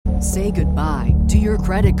Say goodbye to your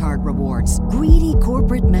credit card rewards. Greedy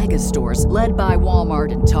corporate mega stores, led by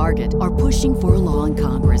Walmart and Target, are pushing for a law in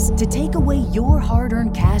Congress to take away your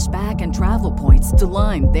hard-earned cash back and travel points to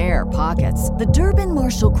line their pockets. The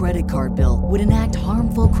Durbin-Marshall credit card bill would enact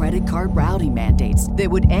harmful credit card routing mandates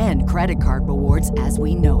that would end credit card rewards as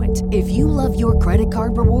we know it. If you love your credit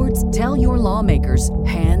card rewards, tell your lawmakers,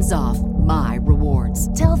 hands off my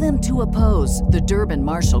rewards. Tell them to oppose the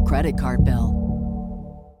Durbin-Marshall credit card bill.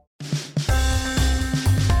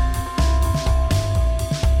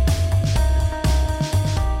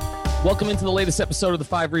 Welcome into the latest episode of the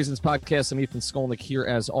 5 Reasons Podcast. I'm Ethan Skolnick here,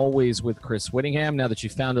 as always, with Chris Whittingham. Now that you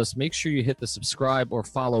found us, make sure you hit the subscribe or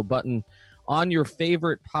follow button on your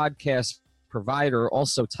favorite podcast provider.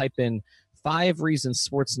 Also, type in 5 Reasons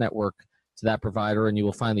Sports Network to that provider, and you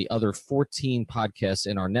will find the other 14 podcasts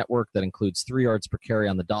in our network. That includes 3 yards per carry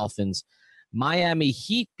on the Dolphins, Miami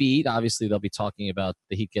Heat beat. Obviously, they'll be talking about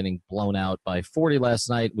the Heat getting blown out by 40 last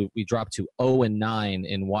night. We dropped to 0-9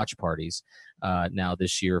 in watch parties now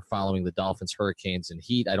this year following the Dolphins, Hurricanes, and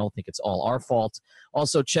Heat. I don't think it's all our fault.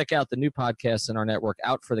 Also, check out the new podcasts in our network,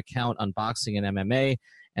 Out for the Count on Boxing and MMA,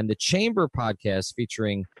 and the Chamber podcast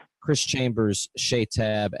featuring Chris Chambers, Shay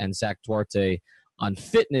Tab, and Zach Duarte on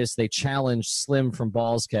fitness. They challenged Slim from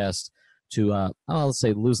Ballscast to, let's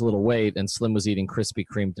say, lose a little weight, and Slim was eating Krispy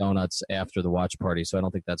Kreme donuts after the watch party, so I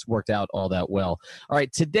don't think that's worked out all that well. All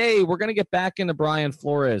right, today we're going to get back into Brian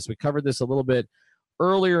Flores. We covered this a little bit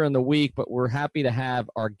earlier in the week, but we're happy to have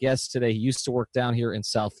our guest today. He used to work down here in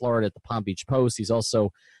South Florida at the Palm Beach Post. He's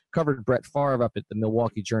also covered Brett Favre up at the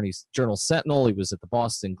Milwaukee Journal Sentinel. He was at the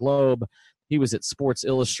Boston Globe. He was at Sports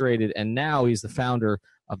Illustrated, and now he's the founder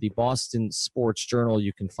of the Boston Sports Journal.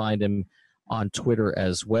 You can find him on Twitter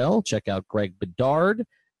as well. Check out Greg Bedard.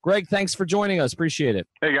 Greg, thanks for joining us. Appreciate it.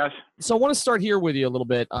 Hey, guys. So I want to start here with you a little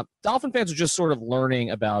bit. Dolphin fans are just sort of learning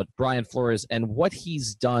about Brian Flores and what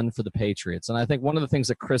he's done for the Patriots. And I think one of the things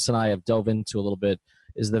that Chris and I have dove into a little bit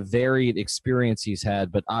is the varied experience he's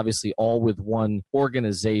had, but obviously all with one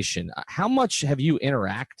organization. How much have you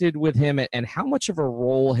interacted with him, and how much of a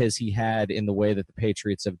role has he had in the way that the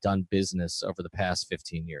Patriots have done business over the past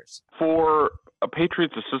 15 years? For a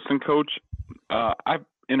Patriots assistant coach, I've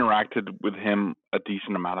interacted with him a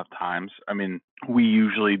decent amount of times. I mean,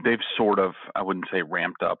 they've sort of, I wouldn't say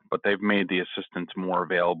ramped up, but they've made the assistants more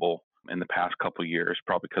available in the past couple of years,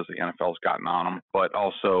 probably because the NFL's gotten on them. But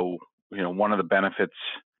also, one of the benefits,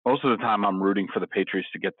 most of the time I'm rooting for the Patriots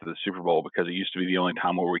to get to the Super Bowl, because it used to be the only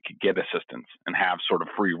time where we could get assistants and have sort of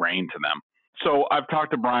free reign to them. So I've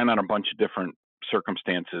talked to Brian on a bunch of different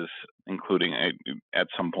circumstances, including at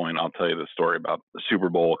some point, I'll tell you the story about the Super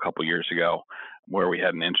Bowl a couple years ago, where we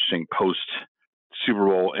had an interesting post Super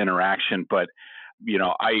Bowl interaction. But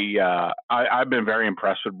I've been very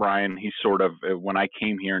impressed with Brian. He's sort of, when I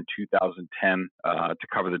came here in 2010 to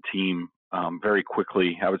cover the team, very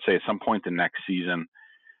quickly, I would say at some point the next season,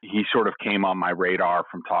 he sort of came on my radar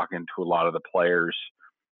from talking to a lot of the players.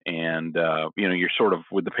 And, you're sort of,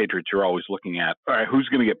 with the Patriots, you're always looking at, all right, who's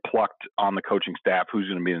going to get plucked on the coaching staff? Who's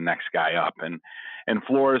going to be the next guy up? And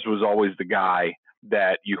Flores was always the guy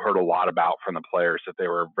that you heard a lot about from the players that they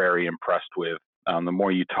were very impressed with. The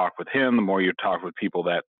more you talk with him, the more you talk with people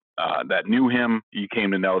that knew him, you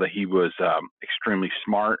came to know that he was extremely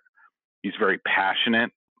smart. He's very passionate.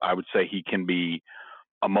 I would say he can be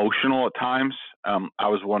emotional at times. I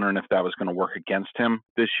was wondering if that was going to work against him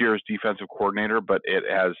this year as defensive coordinator, but it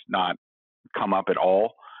has not come up at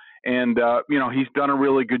all. And, he's done a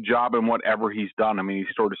really good job in whatever he's done. I mean, he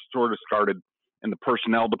sort of started in the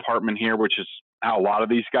personnel department here, which is how a lot of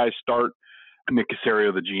these guys start. Nick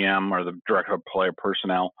Caserio, the GM, or the director of player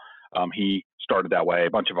personnel, he started that way. A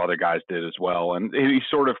bunch of other guys did as well. And he's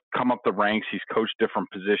sort of come up the ranks. He's coached different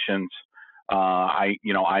positions. I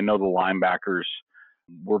know the linebackers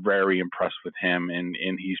were very impressed with him, and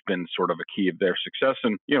he's been sort of a key of their success.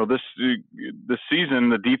 And, this season,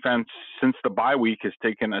 the defense since the bye week has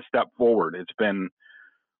taken a step forward. It's been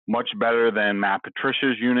much better than Matt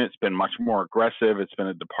Patricia's unit. It's been much more aggressive. It's been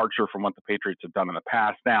a departure from what the Patriots have done in the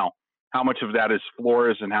past. Now, how much of that is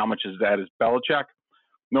Flores and how much of that is Belichick?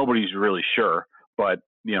 Nobody's really sure, but,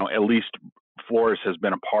 at least Flores has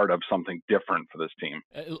been a part of something different for this team.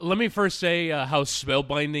 Let me first say how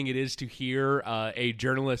spellbinding it is to hear a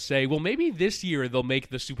journalist say, well, maybe this year they'll make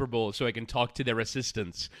the Super Bowl so I can talk to their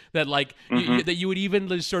assistants. That that you would even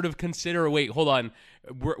just sort of consider, wait, hold on,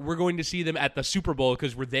 we're going to see them at the Super Bowl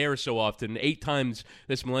because we're there so often, 8 times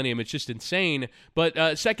this millennium. It's just insane.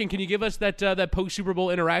 But second, can you give us that post Super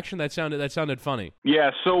Bowl interaction? That sounded funny.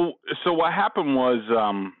 Yeah. So what happened was,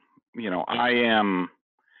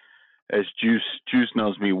 as Juice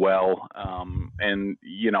knows me well. And,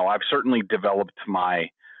 I've certainly developed my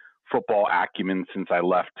football acumen since I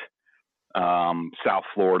left South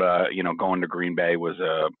Florida. Going to Green Bay was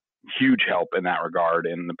a huge help in that regard,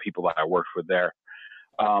 and the people that I worked with there.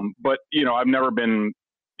 But I've never been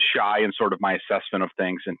shy in sort of my assessment of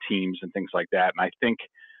things and teams and things like that. And I think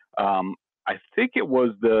it was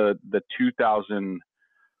the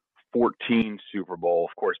 2014 Super Bowl.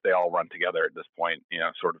 Of course, they all run together at this point,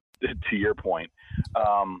 sort of to your point.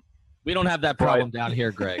 We don't have that problem down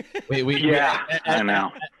here, Greg. I know.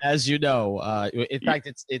 As you know, in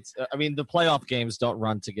fact, it's. I mean, the playoff games don't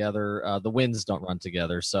run together. The wins don't run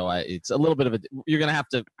together. So it's a little bit of a. You're going to have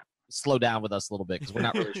to slow down with us a little bit because we're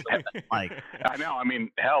not really sure what that's like. I know. I mean,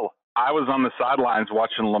 hell, I was on the sidelines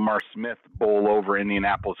watching Lamar Smith bowl over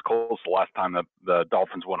Indianapolis Colts the last time the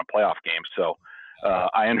Dolphins won a playoff game. So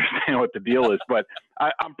I understand what the deal is, but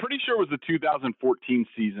I'm pretty sure it was the 2014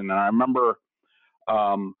 season, and I remember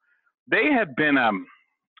they had been a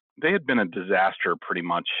disaster pretty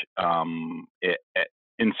much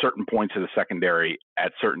in certain points of the secondary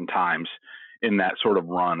at certain times in that sort of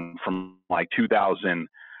run from like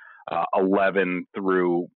 2011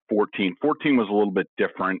 through 14. 14 was a little bit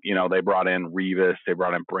different. They brought in Revis, they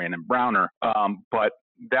brought in Brandon Browner. But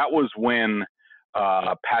that was when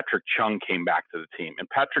Patrick Chung came back to the team. And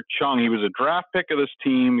Patrick Chung, he was a draft pick of this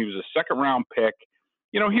team. He was a second round pick.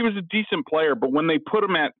 He was a decent player, but when they put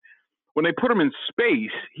him in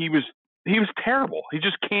space, he was terrible. He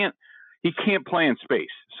just can't play in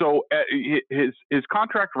space. So his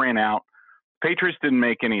contract ran out. Patriots didn't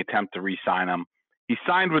make any attempt to re-sign him. He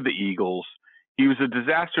signed with the Eagles. He was a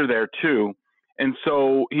disaster there too. And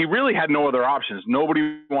so he really had no other options.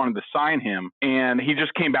 Nobody wanted to sign him. And he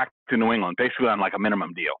just came back to New England, basically on like a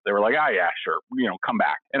minimum deal. They were like, oh yeah, sure. Come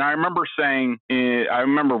back. And I remember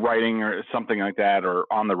writing or something like that, or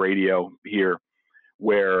on the radio here,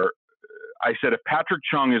 where I said, if Patrick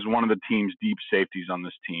Chung is one of the team's deep safeties on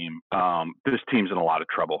this team, this team's in a lot of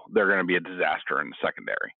trouble. They're going to be a disaster in the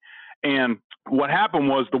secondary. And what happened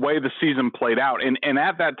was the way the season played out, and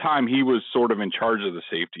at that time he was sort of in charge of the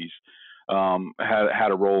safeties,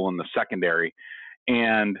 had a role in the secondary.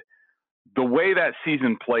 And the way that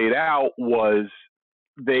season played out was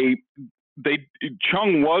Chung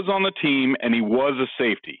was on the team and he was a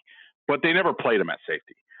safety, but they never played him at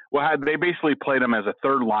safety. Well, they basically played him as a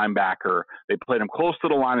third linebacker. They played him close to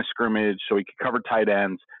the line of scrimmage so he could cover tight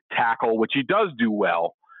ends, tackle, which he does do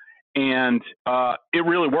well. And it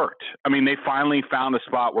really worked. I mean, they finally found a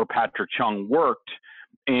spot where Patrick Chung worked.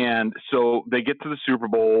 And so they get to the Super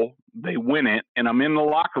Bowl, they win it, and I'm in the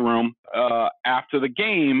locker room after the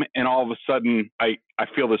game, and all of a sudden I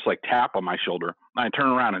feel this like tap on my shoulder. I turn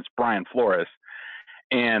around, and it's Brian Flores.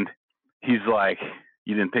 And he's like,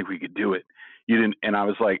 you didn't think we could do it. You didn't. And I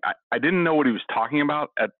was like, I didn't know what he was talking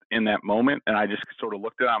about in that moment. And I just sort of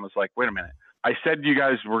looked at him. I was like, wait a minute. I said you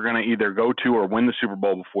guys were going to either go to or win the Super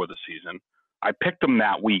Bowl before the season. I picked them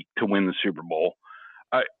that week to win the Super Bowl.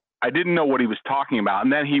 I didn't know what he was talking about.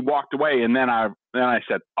 And then he walked away. And then I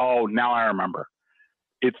said, oh, now I remember.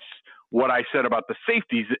 It's what I said about the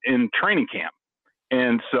safeties in training camp.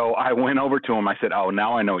 And so I went over to him. I said, oh,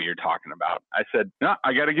 now I know what you're talking about. I said, no,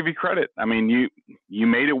 I got to give you credit. I mean, you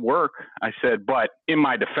made it work. I said, but in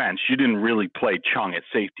my defense, you didn't really play Chung at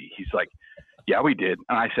safety. He's like, yeah, we did.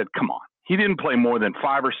 And I said, come on. He didn't play more than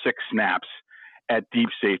 5 or 6 snaps at deep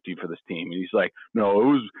safety for this team. And he's like,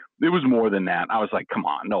 no, it was more than that. I was like, come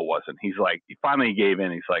on. No, it wasn't. He's like, he finally gave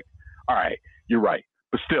in. He's like, all right, you're right.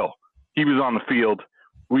 But still, he was on the field.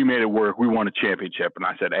 We made it work. We won a championship. And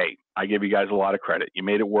I said, hey, I give you guys a lot of credit. You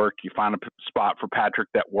made it work. You found a spot for Patrick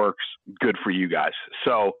that works. Good for you guys.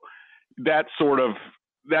 So that sort of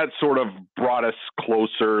brought us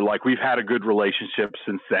closer. Like, we've had a good relationship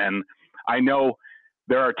since then. I know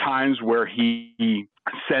there are times where he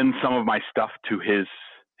sends some of my stuff to his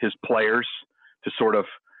players to sort of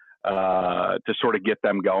get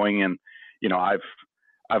them going. And,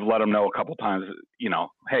 I've let him know a couple times,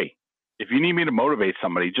 hey, if you need me to motivate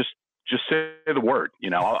somebody, just say the word,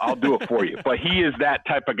 I'll do it for you. But he is that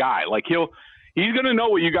type of guy. Like, he's going to know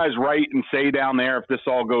what you guys write and say down there if this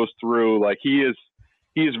all goes through. Like, he is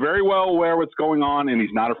very well aware what's going on, and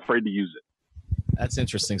he's not afraid to use it. That's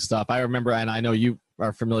interesting stuff. I remember, and I know you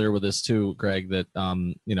are familiar with this too, Greg, that,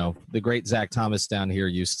 the great Zach Thomas down here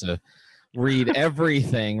used to read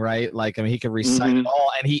everything, right? Like, I mean, he could recite it all,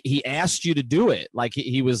 and he asked you to do it. Like,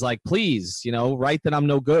 he was like, please, write that I'm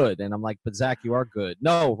no good. And I'm like, but Zach, you are good.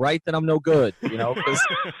 No, write that I'm no good, I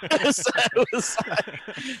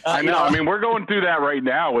know. I mean, we're going through that right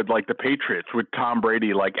now with like the Patriots with Tom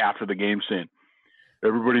Brady, like after the game scene.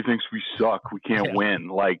 everybody thinks we suck. We can't win.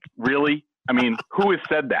 Like, really? I mean, who has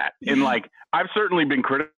said that? And, like, I've certainly been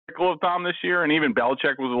critical of Tom this year, and even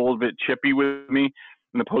Belichick was a little bit chippy with me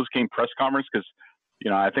in the post-game press conference because,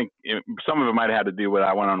 I think some of it might have had to do with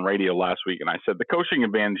I went on radio last week, and I said the coaching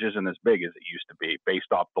advantage isn't as big as it used to be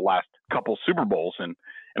based off the last couple Super Bowls. And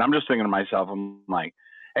I'm just thinking to myself, I'm like,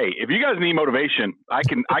 hey, if you guys need motivation, I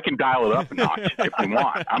can dial it up a notch if we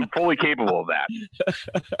want. I'm fully capable of that.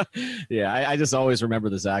 Yeah, I just always remember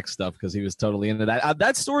the Zach stuff because he was totally into that.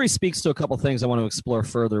 That story speaks to a couple things I want to explore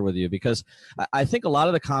further with you because I think a lot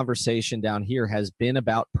of the conversation down here has been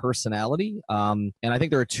about personality, and I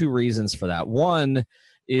think there are two reasons for that. One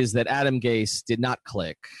is that Adam Gase did not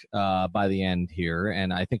click by the end here,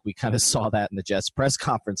 and I think we kind of saw that in the Jets press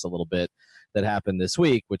conference a little bit that happened this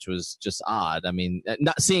week, which was just odd. I mean,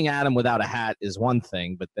 not seeing Adam without a hat is one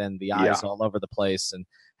thing, but then the eyes all over the place and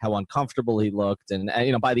how uncomfortable he looked. And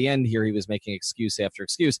by the end here, he was making excuse after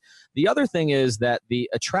excuse. The other thing is that the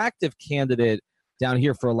attractive candidate down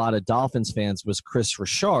here for a lot of Dolphins fans was Chris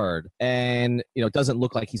Richard. And, it doesn't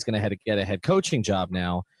look like he's going to get a head coaching job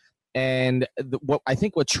now. And what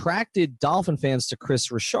attracted Dolphin fans to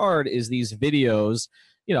Chris Richard is these videos,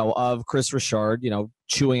 of Chris Richard,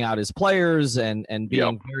 chewing out his players and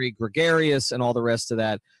being very gregarious and all the rest of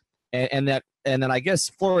that. And then I guess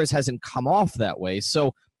Flores hasn't come off that way.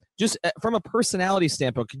 So just from a personality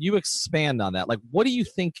standpoint, can you expand on that? Like,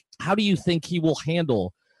 how do you think he will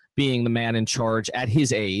handle being the man in charge at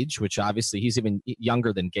his age, which obviously he's even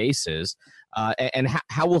younger than Gase is? And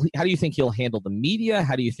how do you think he'll handle the media?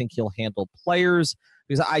 How do you think he'll handle players?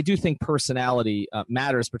 Because I do think personality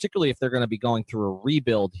matters, particularly if they're going to be going through a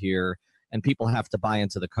rebuild here and people have to buy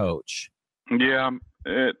into the coach. Yeah,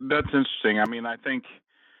 that's interesting. I mean, I think,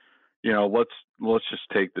 let's just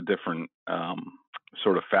take the different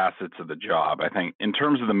sort of facets of the job. I think in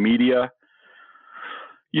terms of the media,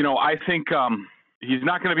 I think he's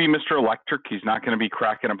not going to be Mr. Electric. He's not going to be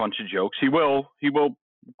cracking a bunch of jokes. He will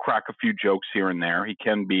crack a few jokes here and there. He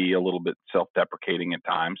can be a little bit self-deprecating at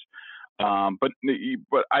times. But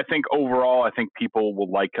I think overall, I think people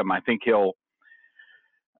will like him. I think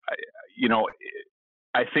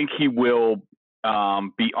I think he will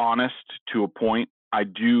be honest to a point. I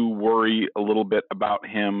do worry a little bit about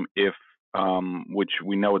him if, which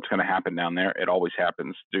we know it's going to happen down there. It always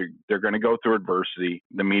happens. They're going to go through adversity.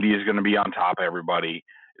 The media is going to be on top of everybody.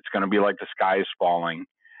 It's going to be like the sky is falling.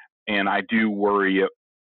 And I do worry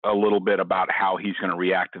a little bit about how he's going to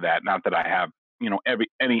react to that. Not that I have,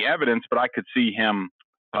 any evidence, but I could see him,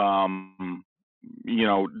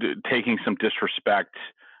 taking some disrespect,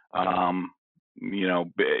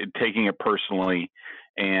 taking it personally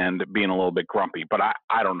and being a little bit grumpy. But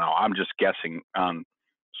I don't know. I'm just guessing on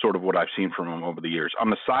sort of what I've seen from him over the years. On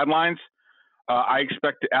the sidelines, I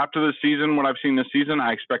expect after the season, what I've seen this season,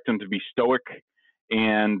 I expect him to be stoic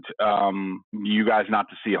and you guys not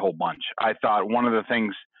to see a whole bunch. I thought one of the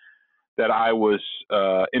things that I was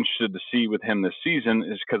interested to see with him this season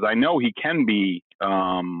is because I know he can be,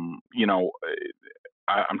 I'm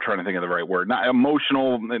trying to think of the right word, not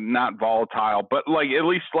emotional, not volatile, but at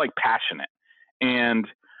least passionate. And,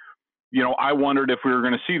 I wondered if we were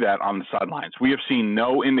going to see that on the sidelines. We have seen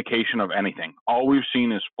no indication of anything. All we've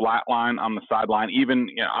seen is flat line on the sideline. Even,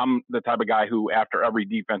 I'm the type of guy who after every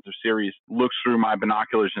defensive series looks through my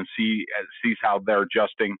binoculars and sees how they're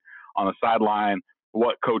adjusting on the sideline,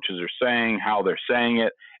 what coaches are saying, how they're saying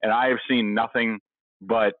it. And I have seen nothing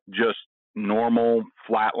but just normal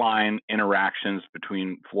flatline interactions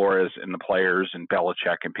between Flores and the players and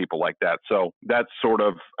Belichick and people like that. So that's sort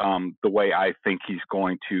of the way I think he's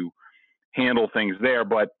going to handle things there.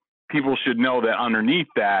 But people should know that underneath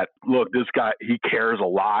that, look, this guy, he cares a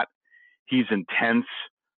lot. He's intense.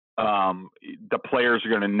 The players are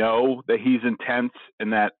going to know that he's intense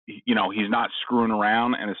and that, he's not screwing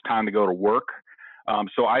around and it's time to go to work.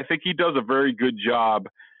 So I think he does a very good job.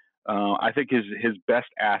 I think his best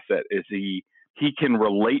asset is he can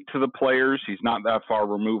relate to the players. He's not that far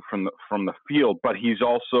removed from the field, but he's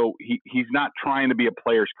also he's not trying to be a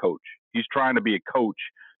player's coach. He's trying to be a coach.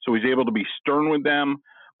 So he's able to be stern with them,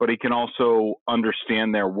 but he can also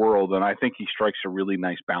understand their world, and I think he strikes a really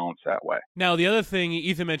nice balance that way. Now, the other thing,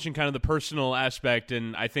 Ethan mentioned kind of the personal aspect,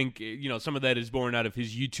 and I think, some of that is born out of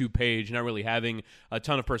his YouTube page, not really having a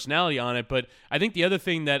ton of personality on it, but I think the other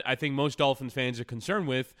thing that I think most Dolphins fans are concerned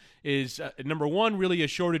with is, number one, really a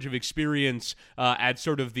shortage of experience at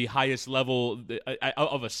sort of the highest level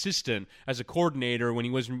of assistant as a coordinator when he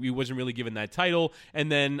wasn't really given that title,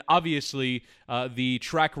 and then, obviously, the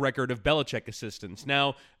track record of Belichick assistants.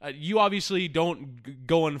 Now, you obviously don't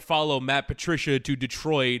go and follow Matt Patricia to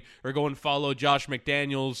Detroit or go and follow Josh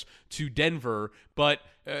McDaniels to Denver, but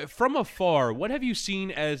from afar, what have you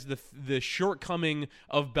seen as the shortcoming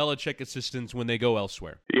of Belichick assistants when they go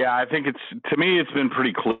elsewhere? Yeah, I think to me it's been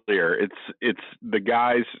pretty clear. It's the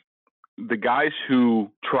guys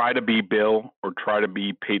who try to be Bill or try to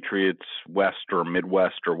be Patriots West or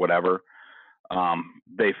Midwest or whatever,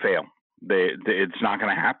 they fail. It's not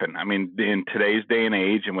going to happen. I mean, in today's day and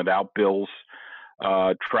age, and without Bill's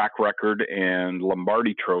track record and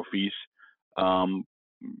Lombardi trophies,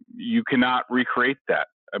 you cannot recreate that.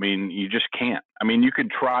 I mean, you just can't. I mean, you could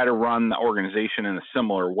try to run the organization in a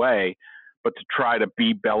similar way, but to try to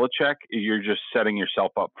beat Belichick, you're just setting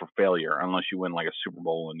yourself up for failure unless you win like a Super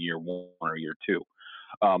Bowl in year 1 or year 2.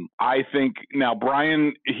 I think now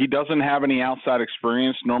Brian, he doesn't have any outside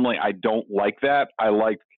experience. Normally, I don't like that. I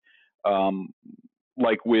like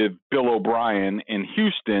with Bill O'Brien in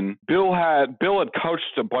Houston, Bill had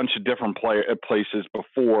coached a bunch of different places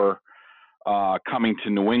before coming to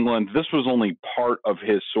New England. This was only part of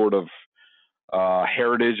his sort of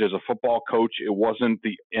heritage as a football coach. It wasn't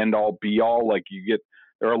the end all be all. Like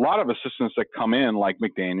there are a lot of assistants that come in like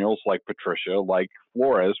McDaniels, like Patricia, like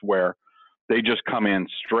Flores, where they just come in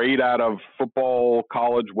straight out of football,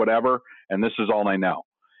 college, whatever, and this is all they know.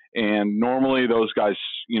 And normally those guys,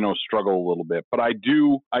 struggle a little bit. But I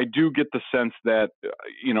do get the sense that,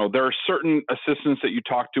 there are certain assistants that you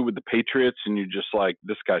talk to with the Patriots and you're just like,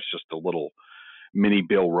 this guy's just a little mini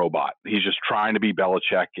Bill robot. He's just trying to be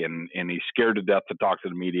Belichick and he's scared to death to talk to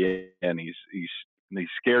the media and he's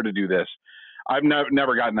scared to do this. I've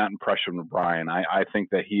never gotten that impression with Brian. I think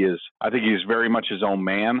that he's very much his own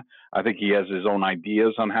man. I think he has his own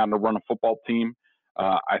ideas on how to run a football team.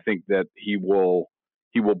 I think that he will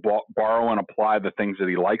borrow and apply the things that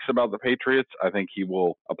he likes about the Patriots. I think he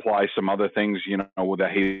will apply some other things,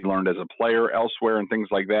 that he learned as a player elsewhere and things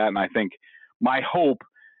like that. And I think my hope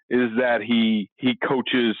is that he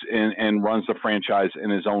coaches and runs the franchise in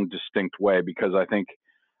his own distinct way, because I think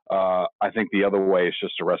the other way is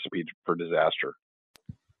just a recipe for disaster.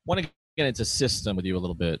 I want to get into system with you a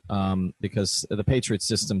little bit, because the Patriots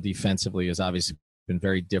system defensively has obviously been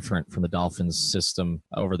very different from the Dolphins system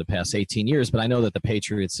over the past 18 years. But I know that the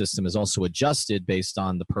Patriots system is also adjusted based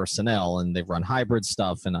on the personnel, and they've run hybrid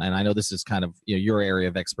stuff. And I know this is kind of your area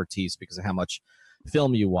of expertise because of how much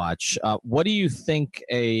film you watch. What do you think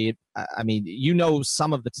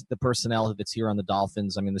some of the personnel that's here on the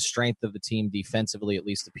Dolphins. I mean, the strength of the team defensively at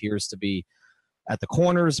least appears to be at the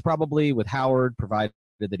corners, probably with Howard, provided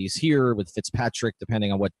that he's here, with Fitzpatrick,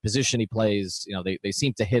 depending on what position he plays. They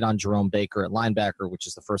seem to hit on Jerome Baker at linebacker, which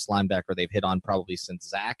is the first linebacker they've hit on probably since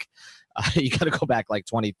Zach. You got to go back like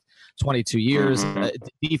 22 years.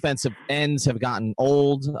 Defensive ends have gotten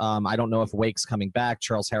old. I don't know if Wake's coming back.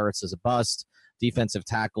 Charles Harris is a bust. Defensive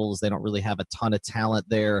tackles, they don't really have a ton of talent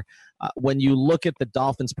there. When you look at the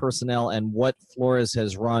Dolphins personnel and what Flores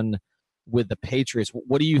has run with the Patriots,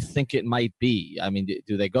 what do you think it might be? I mean,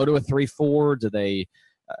 do they go to a 3-4? Do they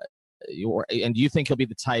and do you think he'll be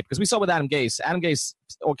the type? Because we saw with Adam Gase. Adam Gase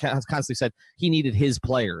constantly said he needed his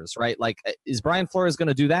players, right? Like, is Brian Flores going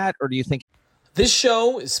to do that, or do you think? This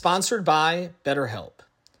show is sponsored by BetterHelp.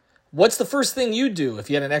 What's the first thing you do if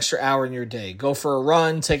you had an extra hour in your day? Go for a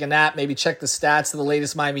run, take a nap, maybe check the stats of the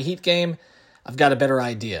latest Miami Heat game? I've got a better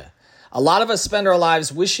idea. A lot of us spend our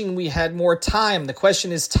lives wishing we had more time. The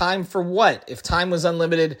question is, time for what? If time was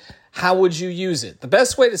unlimited, how would you use it? The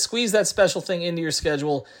best way to squeeze that special thing into your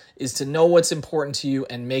schedule is to know what's important to you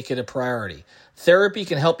and make it a priority. Therapy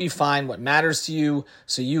can help you find what matters to you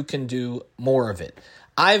so you can do more of it.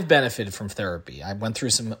 I've benefited from therapy. I went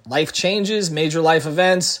through some life changes, major life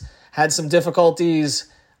events, had some difficulties,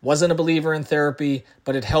 wasn't a believer in therapy,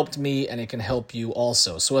 but it helped me and it can help you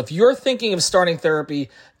also. So if you're thinking of starting therapy,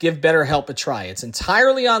 give BetterHelp a try. It's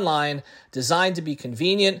entirely online, designed to be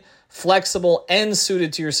convenient, flexible, and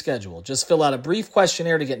suited to your schedule. Just fill out a brief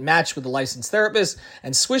questionnaire to get matched with a licensed therapist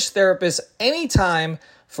and switch therapists anytime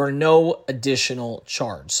for no additional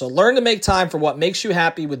charge. So learn to make time for what makes you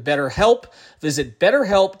happy with BetterHelp. Visit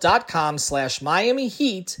BetterHelp.com/Miami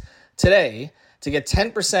Heat today to get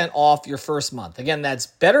 10% off your first month. Again, that's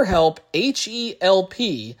BetterHelp,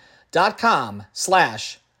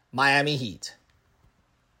 HELP.com/Miami Heat.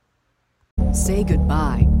 Say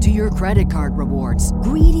goodbye to your credit card rewards.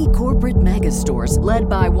 Greedy corporate mega stores, led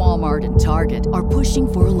by Walmart and Target, are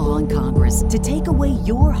pushing for a law in Congress to take away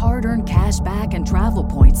your hard-earned cash back and travel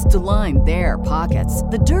points to line their pockets.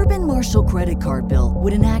 The Durbin-Marshall credit card bill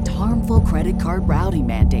would enact harmful credit card routing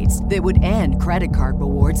mandates that would end credit card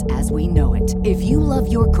rewards as we know it. If you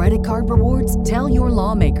love your credit card rewards, tell your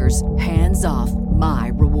lawmakers, hands off.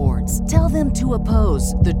 my rewards. Tell them to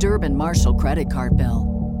oppose the Durbin Marshall credit card bill.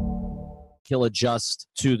 He'll adjust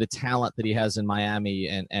to the talent that he has in Miami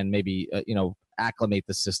and maybe, acclimate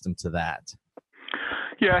the system to that.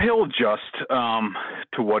 Yeah, he'll adjust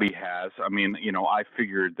to what he has. I mean, I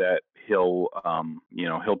figured that he'll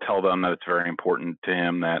tell them that it's very important to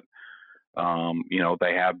him that,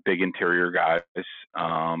 they have big interior guys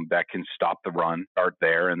that can stop the run, start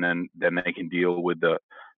there, and then they can deal with the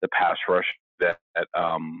pass rush that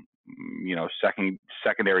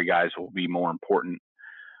secondary guys will be more important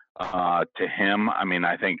to him. I mean,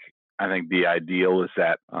 I think the ideal is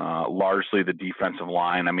that largely the defensive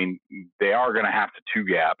line. I mean, they are going to have to two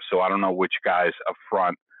gap, so I don't know which guys up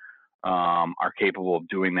front are capable of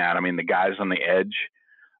doing that. I mean, the guys on the edge.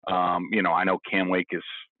 I know Cam Wake is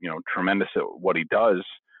tremendous at what he does,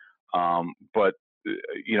 but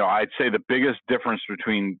I'd say the biggest difference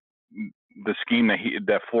between the scheme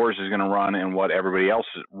that Flores is going to run and what everybody else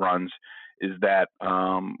runs is that,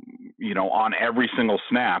 on every single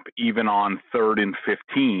snap, even on 3rd and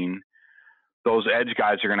 15, those edge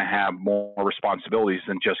guys are going to have more responsibilities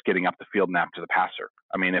than just getting up the field and after the passer.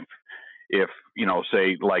 I mean, if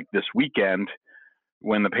say like this weekend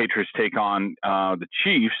when the Patriots take on the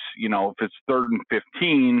Chiefs, if it's 3rd and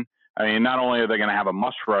 15, I mean, not only are they going to have a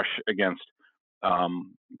must rush against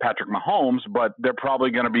Patrick Mahomes, but they're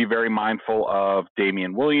probably going to be very mindful of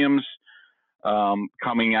Damian Williams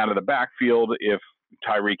coming out of the backfield. If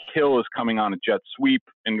Tyreek Hill is coming on a jet sweep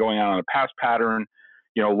and going out on a pass pattern,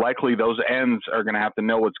 likely those ends are going to have to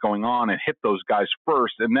know what's going on and hit those guys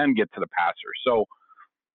first and then get to the passer. So,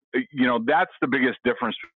 that's the biggest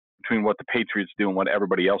difference between what the Patriots do and what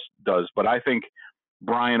everybody else does. But I think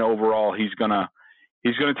Brian overall, he's going to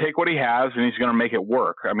take what he has and he's going to make it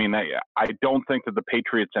work. I mean, I don't think that the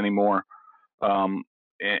Patriots anymore,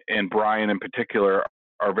 and Brian in particular,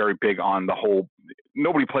 are very big on the whole.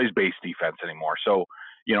 Nobody plays base defense anymore. So,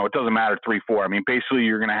 it doesn't matter 3-4. I mean, basically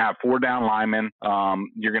you're going to have 4 down linemen.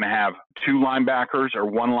 You're going to have 2 linebackers or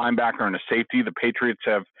 1 linebacker and a safety. The Patriots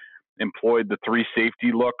have employed the 3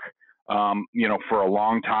 safety look, for a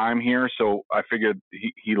long time here. So I figured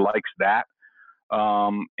he likes that.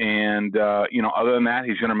 Other than that,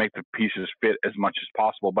 he's going to make the pieces fit as much as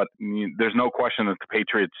possible. But there's no question that the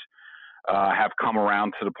Patriots have come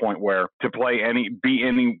around to the point where to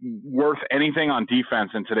be worth anything on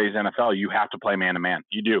defense in today's NFL, you have to play man to man.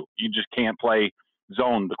 You do. You just can't play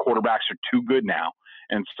zone. The quarterbacks are too good now.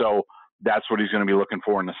 And so that's what he's going to be looking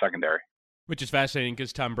for in the secondary. Which is fascinating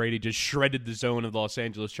because Tom Brady just shredded the zone of the Los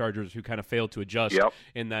Angeles Chargers, who kind of failed to adjust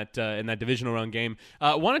in that divisional round game.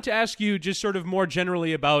 Wanted to ask you just sort of more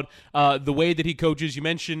generally about the way that he coaches. You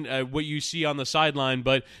mentioned what you see on the sideline,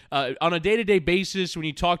 but on a day-to-day basis, when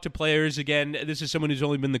you talk to players, again, this is someone who's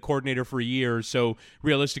only been the coordinator for a year, so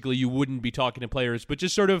realistically, you wouldn't be talking to players. But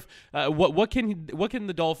just sort of what can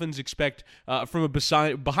the Dolphins expect from a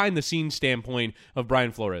behind-the-scenes standpoint of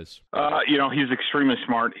Brian Flores? He's extremely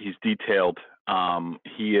smart. He's detailed.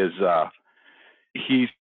 He's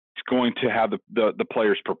going to have the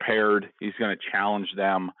players prepared. He's going to challenge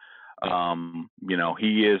them.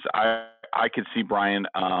 He is. I could see Brian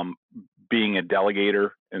being a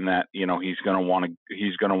delegator in that. He's going to want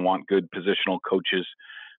good positional coaches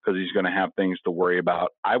because he's going to have things to worry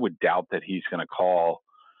about. I would doubt that he's going to call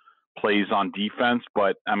plays on defense,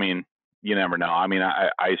 but I mean, you never know. I mean, I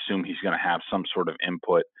assume he's going to have some sort of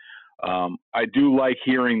input. I do like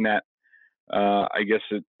hearing that. I guess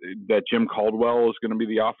that Jim Caldwell is going to be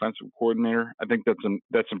the offensive coordinator. I think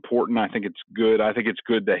that's important. I think it's good. I think it's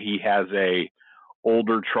good that he has a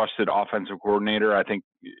older, trusted offensive coordinator. I think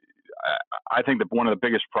that one of the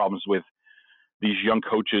biggest problems with these young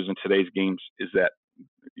coaches in today's games is that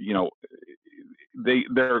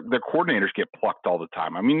their coordinators get plucked all the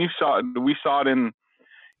time. I mean, we saw it in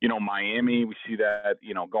Miami. We see that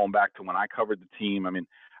going back to when I covered the team. I mean,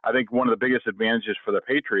 I think one of the biggest advantages for the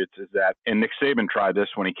Patriots is that, and Nick Saban tried this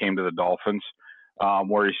when he came to the Dolphins,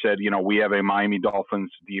 where he said, we have a Miami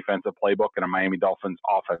Dolphins defensive playbook and a Miami Dolphins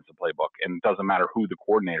offensive playbook, and it doesn't matter who the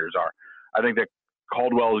coordinators are. I think that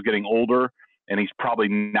Caldwell is getting older, and he's probably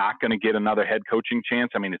not going to get another head coaching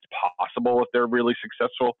chance. I mean, it's possible if they're really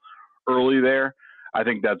successful early there. I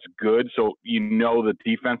think that's good. So the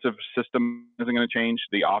defensive system isn't going to change.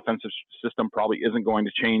 The offensive system probably isn't going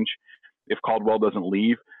to change if Caldwell doesn't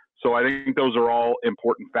leave. So I think those are all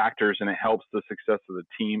important factors, and it helps the success of the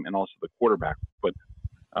team and also the quarterback. But,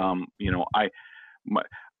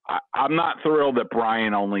 I'm not thrilled that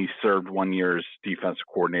Brian only served 1 year as defensive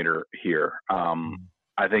coordinator here.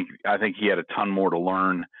 I think he had a ton more to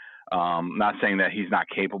learn. Not saying that he's not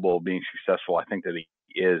capable of being successful. I think that he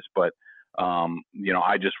is, but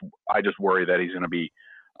I just worry that he's going to be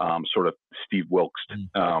sort of Steve Wilkes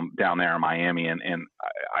down there in Miami, and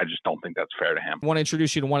I just don't think that's fair to him. I want to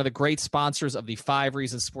introduce you to one of the great sponsors of the 5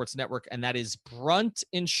 Reasons Sports Network, and that is Brunt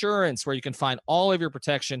Insurance, where you can find all of your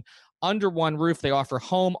protection under one roof. They offer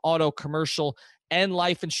home, auto, commercial, and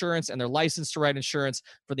life insurance, and they're licensed to write insurance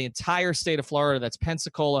for the entire state of Florida. That's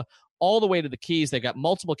Pensacola all the way to the Keys. They've got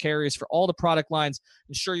multiple carriers for all the product lines.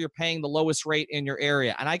 Ensure you're paying the lowest rate in your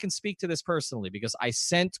area. And I can speak to this personally because I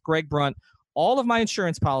sent Greg Brunt all of my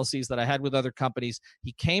insurance policies that I had with other companies.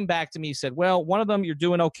 He came back to me, said, well, one of them you're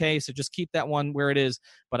doing okay, so just keep that one where it is.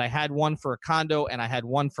 But I had one for a condo and I had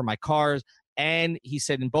one for my cars. And he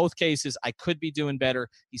said in both cases, I could be doing better.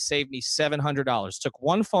 He saved me $700. Took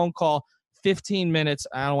one phone call, 15 minutes.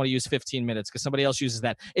 I don't want to use 15 minutes because somebody else uses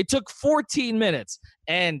that. It took 14 minutes,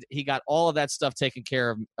 and he got all of that stuff taken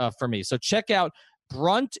care of for me. So check out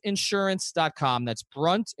bruntinsurance.com. That's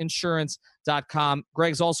bruntinsurance.com.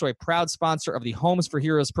 Greg's also a proud sponsor of the Homes for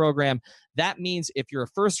Heroes program. That means if you're a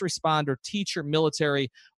first responder, teacher, military,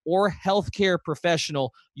 or healthcare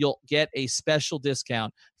professional, you'll get a special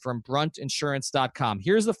discount from bruntinsurance.com.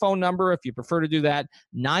 Here's the phone number if you prefer to do that,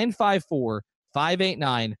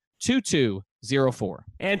 954-589-2204.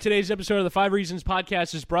 And today's episode of the 5 Reasons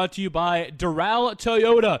podcast is brought to you by Doral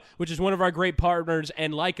Toyota, which is one of our great partners,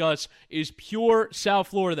 and like us, is pure South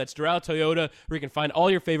Florida. That's Doral Toyota, where you can find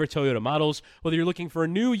all your favorite Toyota models. Whether you're looking for a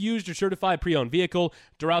new, used, or certified pre-owned vehicle,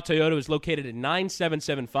 Doral Toyota is located at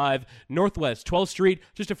 9775 Northwest 12th Street,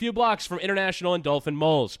 just a few blocks from International and Dolphin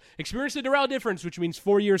Malls. Experience the Doral difference, which means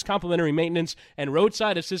 4 years complimentary maintenance and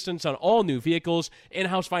roadside assistance on all new vehicles.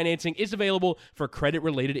 In-house financing is available for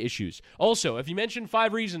credit-related issues. Also, if you mention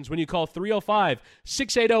 5 Reasons when you call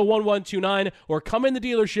 305-680-1129 or come in the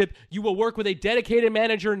dealership, you will work with a dedicated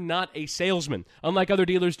manager, not a salesman. Unlike other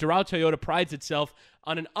dealers, Doral Toyota prides itself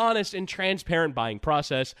on an honest and transparent buying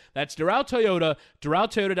process. That's Doral Toyota,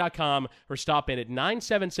 DoralToyota.com, or stop in at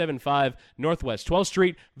 9775 Northwest 12th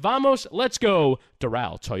Street. Vamos, let's go,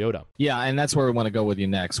 Doral Toyota. Yeah, and that's where we want to go with you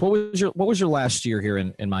next. What was your last year here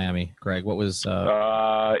in Miami, Greg? What was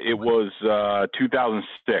it was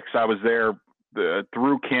 2006. I was there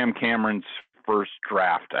through Cam Cameron's first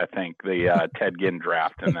draft, I think, the Ted Ginn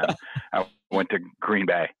draft, and then I went to Green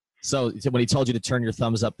Bay. So when he told you to turn your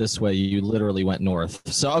thumbs up this way, you literally went north.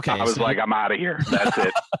 So, okay. I was like, I'm out of here. That's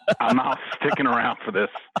it. I'm not sticking around for this.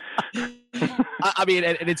 I mean,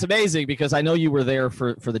 and it's amazing because I know you were there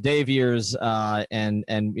for the Dave years and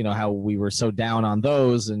you know how we were so down on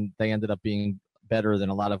those, and they ended up being better than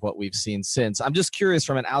a lot of what we've seen since. I'm just curious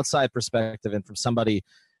from an outside perspective and from somebody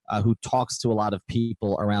who talks to a lot of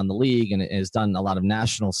people around the league and has done a lot of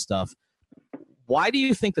national stuff. Why do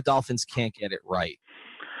you think the Dolphins can't get it right?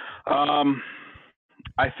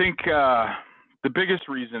 I think the biggest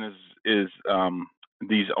reason is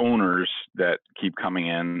these owners that keep coming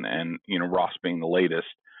in, and Ross being the latest.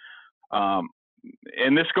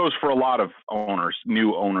 And this goes for a lot of owners,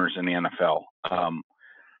 new owners in the NFL.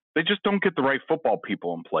 They just don't get the right football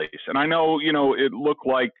people in place. And I know, it looked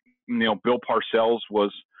like Bill Parcells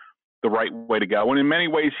was the right way to go, and in many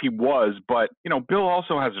ways he was. But Bill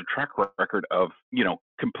also has a track record of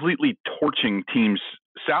completely torching teams'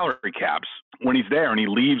 salary caps when he's there, and he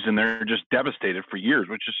leaves and they're just devastated for years,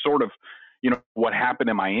 which is sort of what happened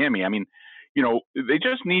in Miami. I mean, they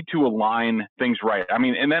just need to align things right. I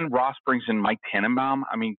mean, and then Ross brings in Mike Tannenbaum.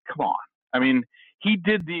 I mean, come on. I mean, he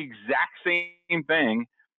did the exact same thing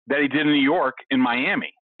that he did in New York in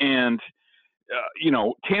Miami. And,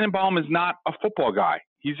 Tannenbaum is not a football guy.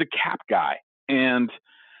 He's a cap guy. And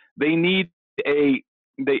they need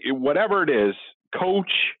whatever it is,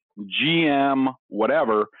 coach, GM,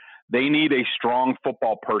 whatever, they need a strong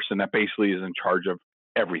football person that basically is in charge of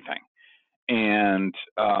everything. And,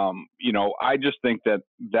 I just think that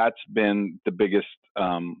that's been the biggest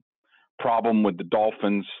problem with the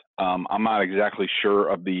Dolphins. I'm not exactly sure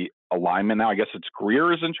of the alignment now. I guess it's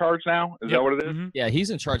Greer is in charge now. Is that what it is? Mm-hmm. Yeah, he's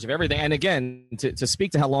in charge of everything. And again, to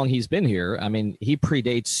speak to how long he's been here, I mean, he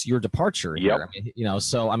predates your departure here. I mean,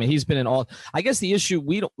 so I mean, he's been in all. I guess the issue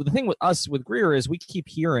the thing with us with Greer is we keep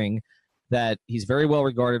hearing that he's very well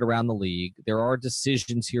regarded around the league. There are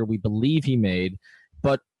decisions here we believe he made,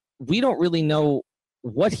 but we don't really know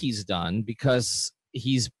what he's done because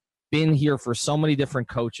he's been here for so many different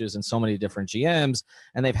coaches and so many different GMs,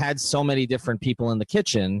 and they've had so many different people in the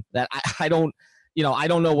kitchen that I don't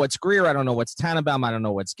know what's Greer. I don't know what's Tannenbaum. I don't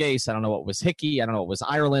know what's Gase. I don't know what was Hickey. I don't know what was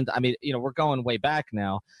Ireland. I mean, we're going way back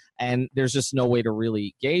now, and there's just no way to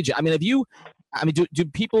really gauge it. I mean, I mean, do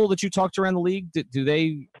people that you talk to around the league, do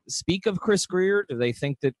they speak of Chris Greer? Do they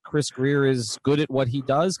think that Chris Greer is good at what he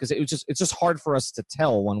does? Because it's just hard for us to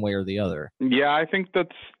tell one way or the other. Yeah, I think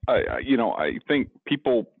that's I think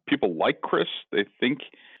people like Chris. They think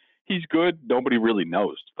he's good. Nobody really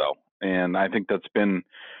knows though, and I think that's been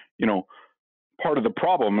part of the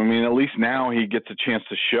problem. I mean, at least now he gets a chance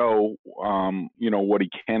to show what he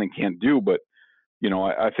can and can't do. But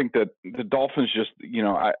I think that the Dolphins just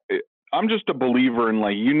I'm just a believer in,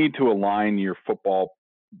 like, you need to align your football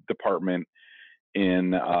department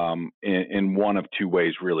in one of two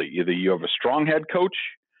ways, really. Either you have a strong head coach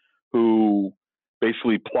who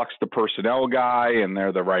basically plucks the personnel guy and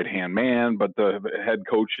they're the right hand man, but the head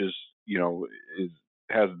coach has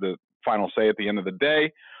the final say at the end of the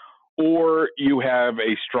day, or you have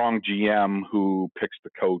a strong GM who picks the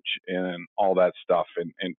coach and all that stuff.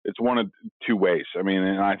 And it's one of two ways. I mean,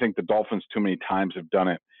 and I think the Dolphins too many times have done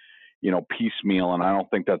it piecemeal, and I don't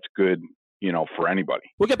think that's good, for anybody.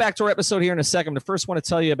 We'll get back to our episode here in a second, but first I want to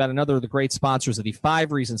tell you about another of the great sponsors of the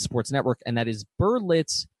 5 Reasons Sports Network, and that is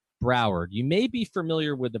Berlitz Broward. You may be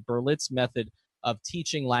familiar with the Berlitz method of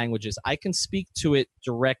teaching languages. I can speak to it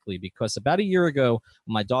directly because about a year ago,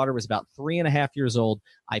 when my daughter was about 3.5 years old,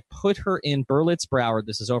 I put her in Berlitz Broward.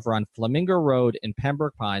 This is over on Flamingo Road in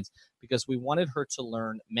Pembroke Pines, because we wanted her to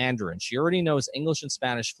learn Mandarin. She already knows English and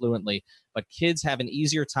Spanish fluently, but kids have an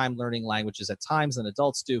easier time learning languages at times than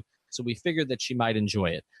adults do. So we figured that she might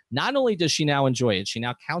enjoy it. Not only does she now enjoy it, she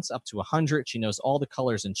now counts up to 100. She knows all the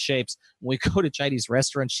colors and shapes. When we go to Chinese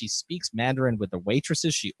restaurants, she speaks Mandarin with the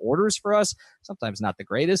waitresses she orders for us. Sometimes not the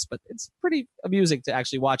greatest, but it's pretty amusing to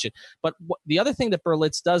actually watch it. But the other thing that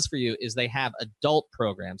Berlitz does for you is they have adult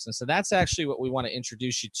programs. And so that's actually what we want to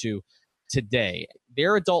introduce you to today.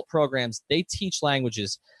 Their adult programs, they teach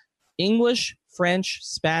languages: English, French,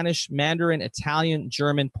 Spanish, Mandarin, Italian,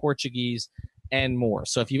 German, Portuguese, and more.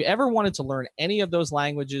 So if you ever wanted to learn any of those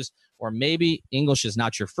languages, or maybe English is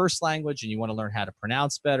not your first language and you want to learn how to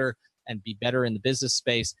pronounce better and be better in the business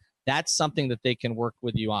space, that's something that they can work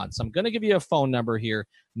with you on. So I'm going to give you a phone number here.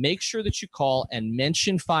 Make sure that you call and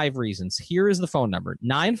mention 5 Reasons. Here is the phone number: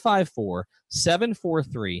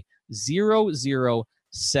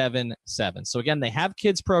 954-743-0077. So again, they have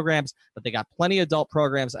kids programs, but they got plenty of adult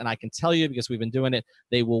programs, and I can tell you, because we've been doing it,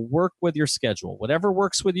 they will work with your schedule. Whatever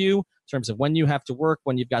works with you in terms of when you have to work,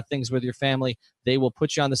 when you've got things with your family, they will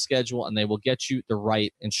put you on the schedule and they will get you the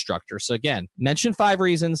right instructor. So again, mention 5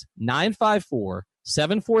 Reasons,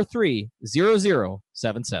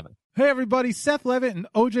 954-743-0077. Hey everybody, Seth Levitt and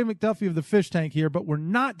OJ McDuffie of the Fish Tank here, but we're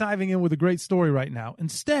not diving in with a great story right now.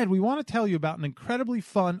 Instead, we want to tell you about an incredibly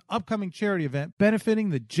fun upcoming charity event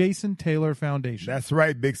benefiting the Jason Taylor Foundation. That's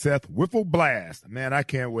right, Big Seth. Wiffle Blast. Man, I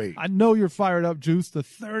can't wait. I know you're fired up, Juice. The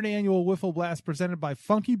 3rd annual Wiffle Blast, presented by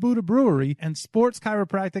Funky Buddha Brewery and Sports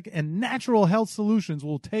Chiropractic and Natural Health Solutions,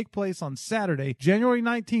 will take place on Saturday, January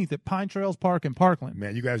 19th at Pine Trails Park in Parkland.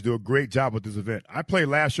 Man, you guys do a great job with this event. I played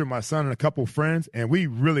last year with my son and a couple friends, and we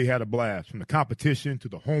really had a blast. From the competition to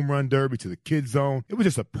the home run derby to the kids zone, it was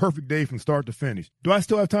just a perfect day from start to finish. Do I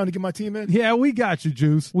still have time to get my team in? Yeah, we got you,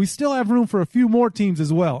 Juice. We still have room for a few more teams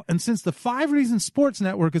as well. And since the 5 Reasons Sports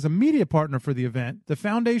Network is a media partner for the event, the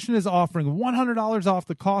foundation is offering $100 off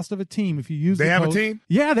the cost of a team if you use the code. They have a team?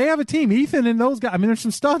 Yeah, they have a team. Ethan and those guys. I mean, there's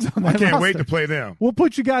some studs on that I can't roster. wait to play them. We'll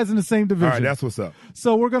put you guys in the same division. All right, that's what's up.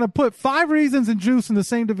 So we're going to put 5 Reasons and Juice in the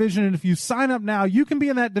same division, and if you sign up now, you can be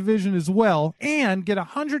in that division as well and get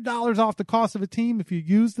 $100 off the cost of a team if you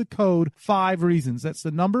use the code 5 Reasons. That's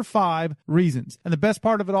the number 5 Reasons. And the best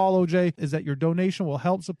part of it all, OJ, is that your donation will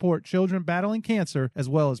help support children battling cancer as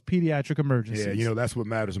well as pediatric emergencies. Yeah, that's what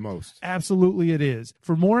matters most. Absolutely it is.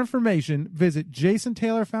 For more information, visit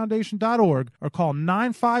jasontaylorfoundation.org or call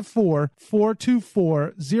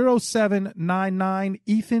 954-424-0799.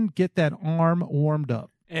 Ethan, get that arm warmed up.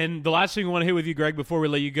 And the last thing we want to hit with you, Greg, before we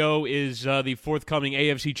let you go, is the forthcoming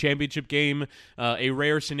AFC Championship game, a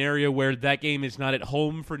rare scenario where that game is not at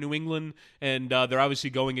home for New England, and they're obviously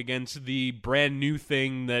going against the brand new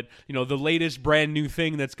thing that, the latest brand new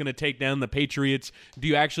thing that's going to take down the Patriots. Do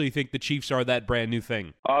you actually think the Chiefs are that brand new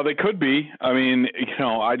thing? They could be. I mean,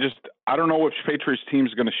 I don't know which Patriots team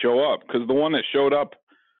is going to show up, because the one that showed up,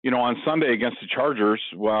 on Sunday against the Chargers,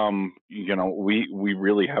 we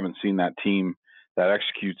really haven't seen that team that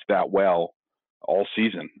executes that well all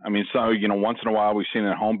season. I mean, so, once in a while we've seen it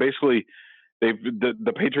at home. Basically,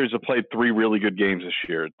 the Patriots have played 3 really good games this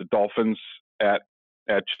year. The Dolphins at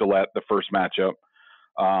Gillette, the first matchup,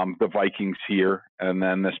 the Vikings here, and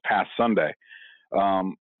then this past Sunday.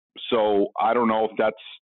 So I don't know if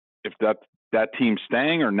that team's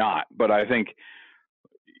staying or not, but I think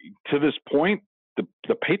to this point,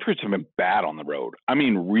 the Patriots have been bad on the road. I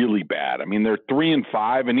mean, really bad. I mean, they're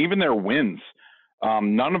 3-5, and even their wins,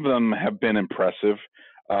 none of them have been impressive.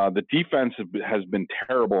 The defense has been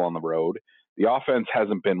terrible on the road. The offense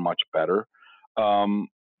hasn't been much better.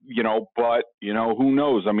 But who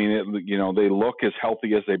knows? I mean, they look as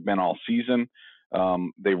healthy as they've been all season.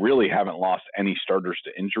 They really haven't lost any starters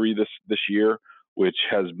to injury this year, which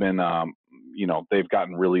has been, they've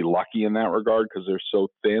gotten really lucky in that regard because they're so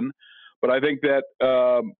thin. But I think that,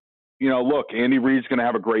 look, Andy Reid's going to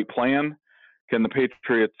have a great plan. Can the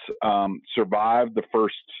Patriots survive the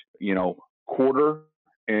first, quarter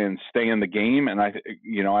and stay in the game? And I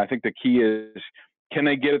think the key is, can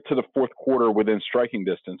they get it to the fourth quarter within striking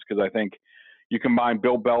distance? Because I think you combine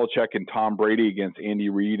Bill Belichick and Tom Brady against Andy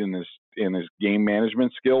Reid and his game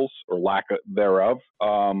management skills or lack thereof.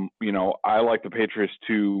 I like the Patriots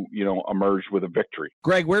to emerge with a victory.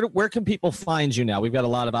 Greg, where can people find you now? We've got a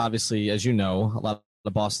lot of, obviously, as you know, a lot of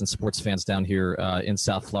Boston sports fans down here in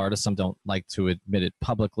South Florida. Some don't like to admit it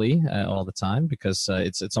publicly all the time because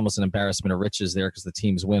it's almost an embarrassment of riches there because the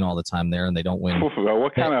teams win all the time there and they don't win.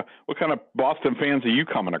 What kind of Boston fans are you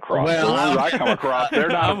coming across? Well, the ones I come across, they're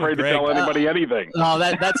not afraid to tell anybody anything. No,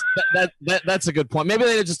 that's a good point. Maybe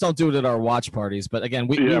they just don't do it at our watch parties. But again,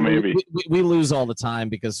 we lose all the time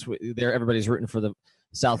because everybody's rooting for the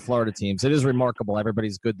South Florida teams. It is remarkable.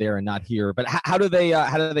 Everybody's good there and not here. But how do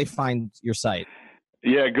they find your site?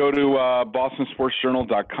 Yeah, go to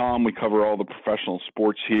bostonsportsjournal.com. We cover all the professional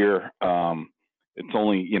sports here. It's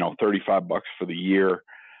only, $35 for the year.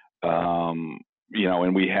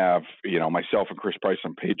 And we have, myself and Chris Price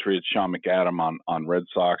on Patriots, Sean McAdam on Red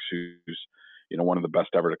Sox, who's, one of the best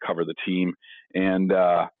ever to cover the team. And,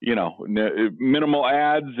 minimal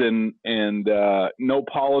ads and no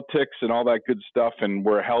politics and all that good stuff. And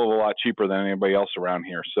we're a hell of a lot cheaper than anybody else around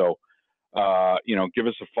here. So, give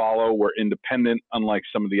us a follow. We're independent, unlike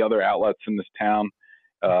some of the other outlets in this town.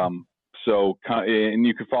 And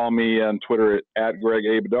you can follow me on Twitter at Greg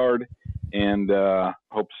A. Bedard, and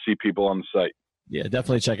hope to see people on the site. Yeah,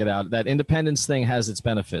 definitely check it out. That independence thing has its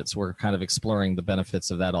benefits. We're kind of exploring the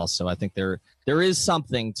benefits of that also. I think there is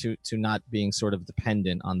something to not being sort of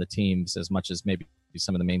dependent on the teams as much as maybe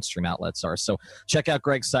some of the mainstream outlets are. So check out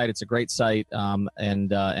Greg's site. It's a great site,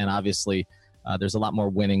 and obviously there's a lot more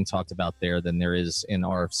winning talked about there than there is in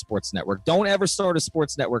our sports network. Don't ever start a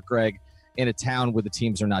sports network, Greg, in a town where the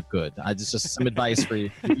teams are not good. Just some advice for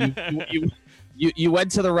you. You went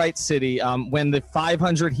to the right city. When the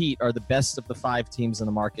 500 Heat are the best of the 5 teams in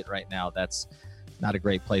the market right now, that's not a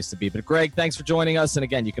great place to be. But Greg, thanks for joining us. And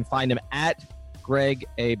again, you can find him at Greg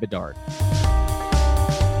A. Bedard.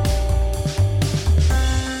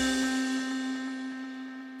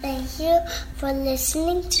 Thank you for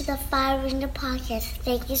listening to the 5 Ringer Podcast.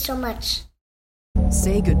 Thank you so much.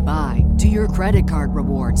 Say goodbye to your credit card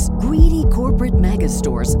rewards. Greedy corporate mega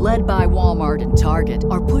stores, led by Walmart and Target,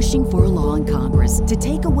 are pushing for a law in Congress to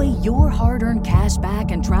take away your hard-earned cash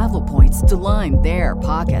back and travel points to line their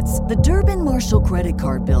pockets. The Durbin-Marshall credit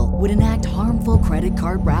card bill would enact harmful credit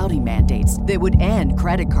card routing mandates that would end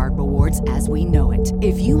credit card rewards as we know it.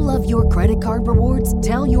 If you love your credit card rewards,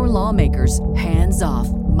 tell your lawmakers, hands off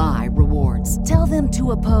my rewards. Tell them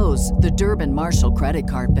to oppose the Durbin-Marshall credit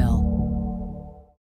card bill.